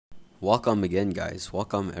Welcome again, guys.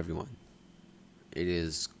 Welcome, everyone. It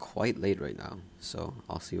is quite late right now, so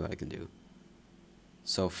I'll see what I can do.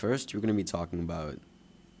 So, first, we're going to be talking about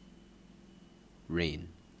rain.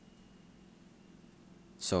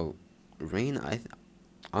 So, rain, I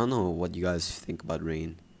don't know what you guys think about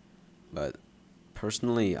rain, but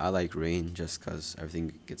personally, I like rain just because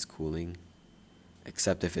everything gets cooling,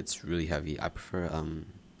 except if it's really heavy. I prefer,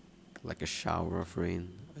 like a shower of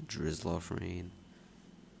rain, a drizzle of rain.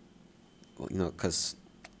 Well, because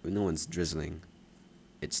when no one's drizzling,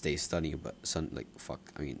 it stays sunny, but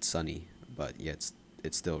sunny, but yet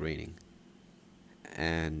it's still raining,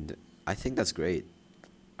 and I think that's great.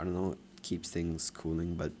 I don't know, it keeps things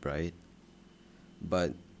cooling but bright.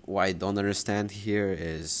 But what I don't understand here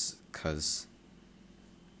is because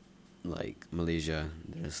like Malaysia,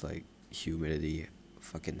 there's like humidity,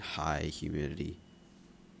 fucking high humidity,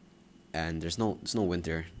 and there's no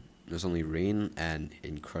winter. There's only rain and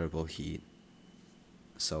incredible heat.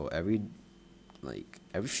 So every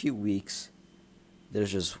few weeks,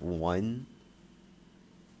 there's just one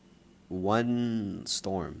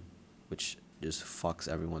storm, which just fucks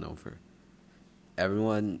everyone over.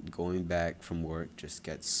 Everyone going back from work just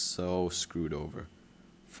gets so screwed over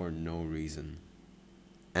for no reason.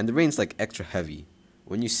 And the rain's like extra heavy.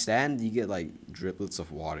 When you stand, you get like driplets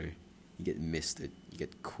of water. You get misted. You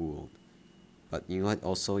get cooled. But you know what?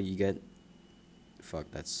 Also, you get. Fuck,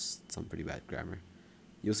 that's some pretty bad grammar.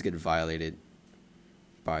 You also get violated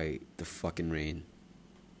by the fucking rain.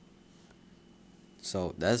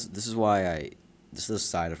 So this is why this is the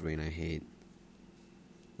side of rain I hate.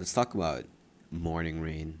 Let's talk about morning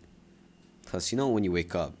rain. Cause when you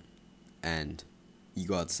wake up and you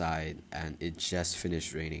go outside and it just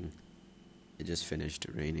finished raining. It just finished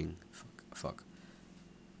raining. Fuck.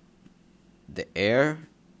 The air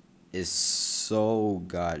is so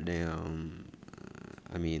goddamn.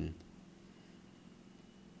 I mean,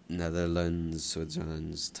 Netherlands,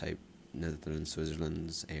 Switzerland's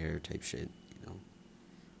air type shit.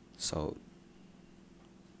 So,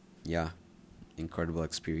 yeah, incredible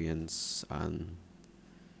experience.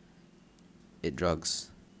 It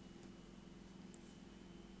drugs.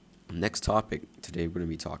 Next topic today we're going to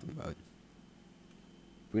be talking about.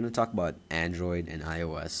 We're going to talk about Android and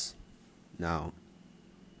iOS. Now,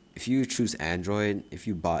 if you choose Android, if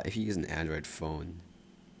you use an Android phone,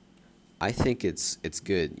 I think it's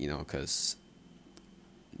good, because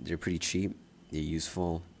they're pretty cheap, they're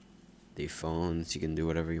useful, they're phones, you can do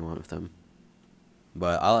whatever you want with them.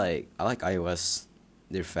 But I like iOS.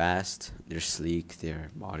 They're fast, they're sleek,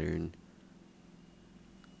 they're modern.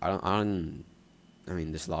 I mean,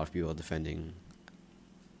 there's a lot of people defending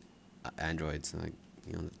Androids, like,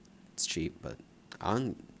 it's cheap, but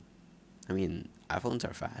I mean, iPhones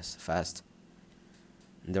are fast.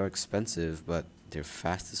 They're expensive, but they're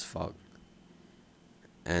fast as fuck.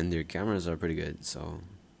 And their cameras are pretty good, so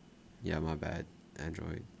yeah, my bad,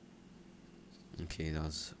 Android. Okay, that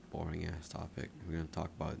was a boring ass topic.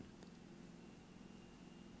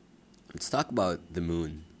 Let's talk about the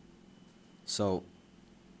moon. So,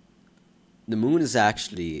 the moon is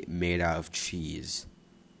actually made out of cheese.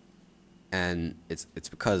 And it's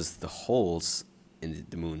because the holes in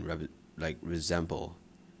the moon resemble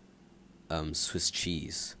Swiss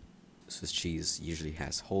cheese. Swiss cheese usually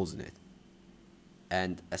has holes in it.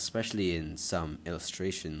 And especially in some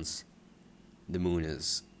illustrations, the moon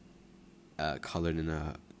is colored in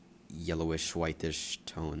a yellowish, whitish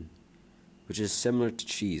tone, which is similar to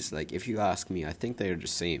cheese. Like, if you ask me, I think they're the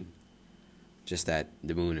same, just that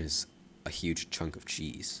the moon is a huge chunk of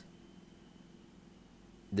cheese.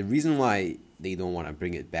 The reason why they don't want to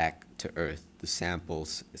bring it back to Earth, the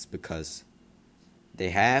samples, is because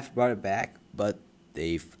they have brought it back, but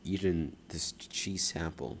they've eaten this cheese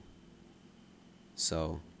sample.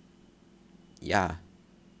 So, yeah.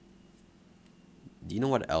 Do you know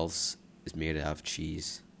what else is made out of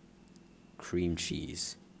cheese? Cream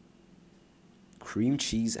cheese. Cream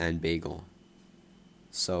cheese and bagel.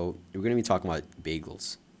 So, we're going to be talking about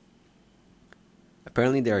bagels.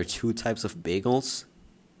 Apparently, there are two types of bagels.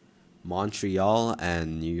 Montreal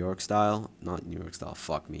and New York style. Not New York style,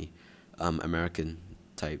 fuck me. American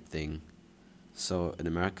type thing. So, in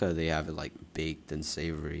America, they have it like baked and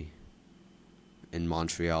savory. In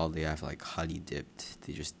Montreal, they have like honey dipped.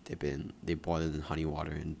 They just they boil it in honey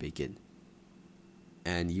water and bake it.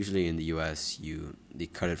 And usually in the US, they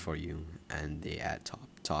cut it for you and they add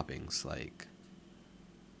toppings like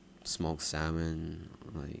smoked salmon,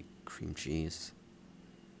 like cream cheese.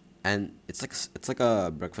 And it's like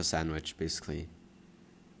a breakfast sandwich basically.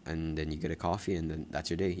 And then you get a coffee and then that's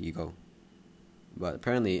your day, you go. But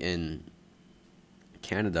apparently in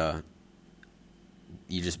Canada,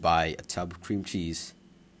 you just buy a tub of cream cheese,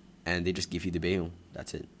 and they just give you the bagel.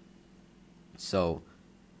 That's it. So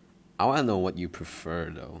I want to know what you prefer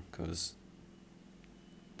though, because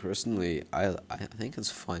personally, I think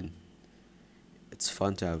it's fun. It's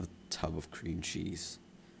fun to have a tub of cream cheese.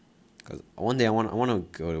 Cause one day I want to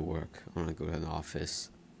go to work. I want to go to an office,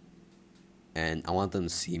 and I want them to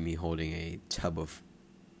see me holding a tub of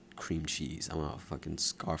cream cheese. I'm gonna fucking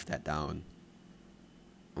scarf that down.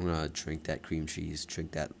 I'm gonna drink that cream cheese.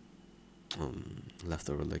 Drink that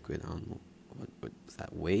leftover liquid. I don't know what is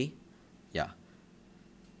that, whey? Yeah,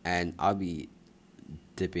 and I'll be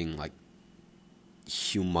dipping like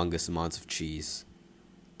humongous amounts of cheese,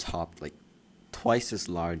 topped like twice as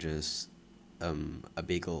large as a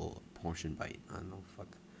bagel portion bite. I don't know, fuck.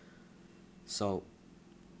 So,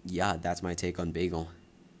 yeah, that's my take on bagel.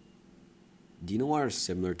 Do you know what are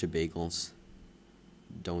similar to bagels?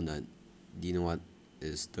 Donut. Do you know what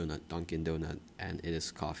is donut? Dunkin' Donut, and it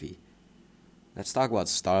is coffee. Let's talk about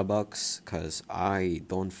Starbucks, cause I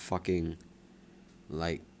don't fucking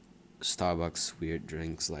like Starbucks weird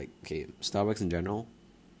drinks. Like, okay, Starbucks in general,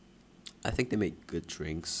 I think they make good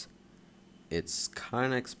drinks. It's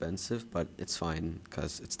kind of expensive, but it's fine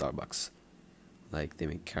because it's Starbucks. Like, they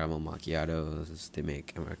make caramel macchiatos, they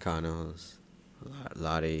make Americanos,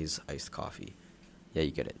 lattes, iced coffee. Yeah,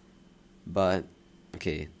 you get it. But,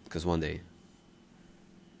 okay, because one day,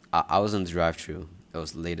 I was in the drive-thru. It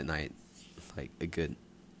was late at night, like a good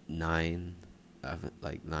 9,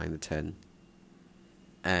 like 9 to 10.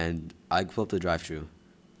 And I pulled up the drive-thru.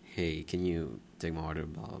 Hey, can you take my order?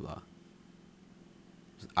 Blah, blah, blah.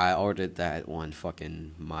 I ordered that one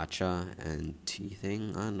fucking matcha and tea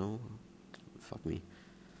thing. I don't know. Fuck me.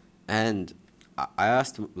 And I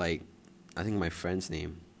asked, like, I think my friend's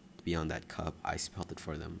name to be on that cup. I spelled it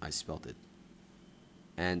for them. I spelled it.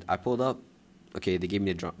 And I pulled up. Okay, they gave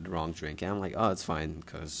me the wrong drink. And I'm like, oh, it's fine,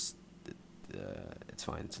 because it's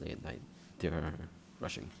fine. It's late at night. They're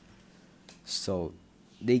rushing. So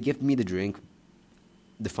they give me the drink.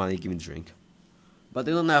 They finally give me the drink. But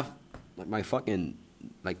they don't have, like, my fucking,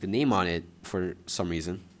 like, the name on it for some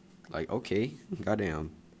reason. Like, okay,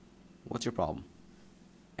 goddamn. What's your problem?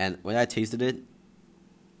 And when I tasted it,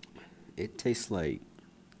 it tastes like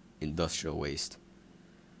industrial waste.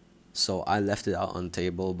 So I left it out on the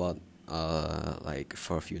table, but like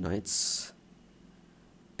for a few nights,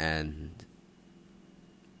 and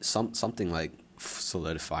something like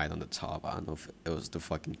solidified on the top. I don't know if it was the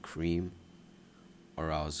fucking cream,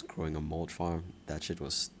 or I was growing a mold farm. That shit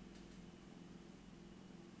was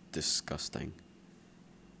disgusting.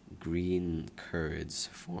 Green curds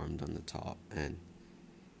formed on the top, and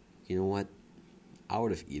you know what? I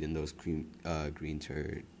would have eaten those green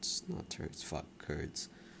turds, not turds, fuck, curds.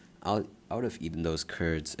 I would have eaten those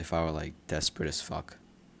curds if I were like desperate as fuck.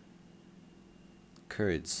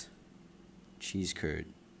 Curds, cheese curd.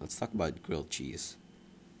 Let's talk about grilled cheese.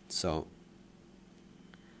 So,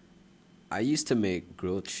 I used to make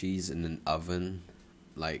grilled cheese in an oven.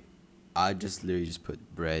 Like, I just literally just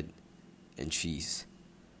put bread and cheese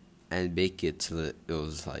and bake it till it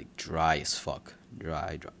was like dry as fuck.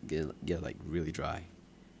 Dry, get like really dry.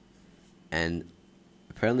 And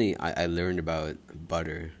apparently I learned about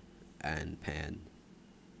butter and pan.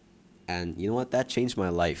 And you know what? That changed my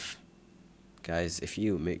life. Guys, if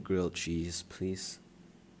you make grilled cheese, please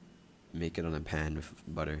make it on a pan with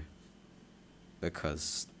butter.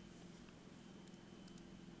 Because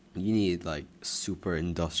you need like super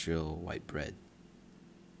industrial white bread.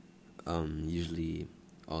 Usually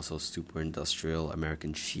also super industrial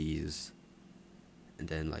American cheese. And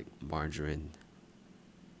then like margarine.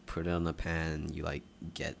 Put it on a pan. You like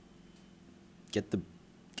get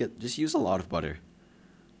just use a lot of butter.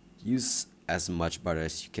 Use as much butter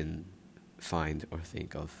as you can find or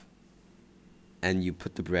think of. And you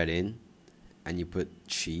put the bread in, and you put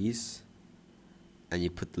cheese, and you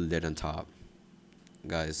put the lid on top.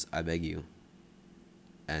 Guys, I beg you.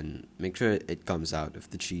 And make sure it comes out with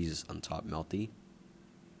the cheese on top melty,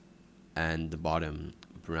 and the bottom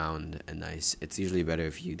browned and nice. It's usually better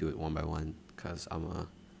if you do it one by one, cause I'm a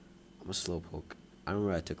slowpoke. I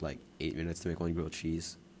remember I took like 8 minutes to make one grilled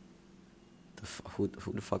cheese. Who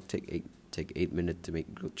the fuck take 8 minutes to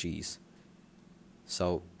make grilled cheese?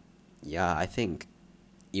 So, yeah, I think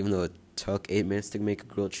even though it took 8 minutes to make a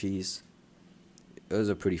grilled cheese, it was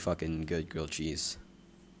a pretty fucking good grilled cheese.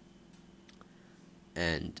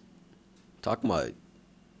 And talking about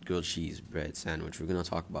grilled cheese bread sandwich, we're gonna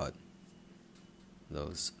talk about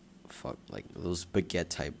those those baguette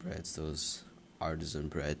type breads, those artisan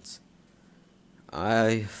breads.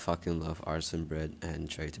 I fucking love artisan bread and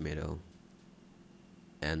cherry tomato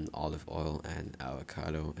and olive oil and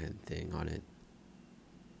avocado and thing on it.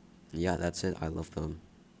 Yeah, that's it. I love them.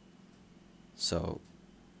 So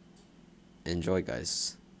enjoy,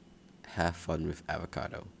 guys. Have fun with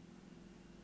avocado.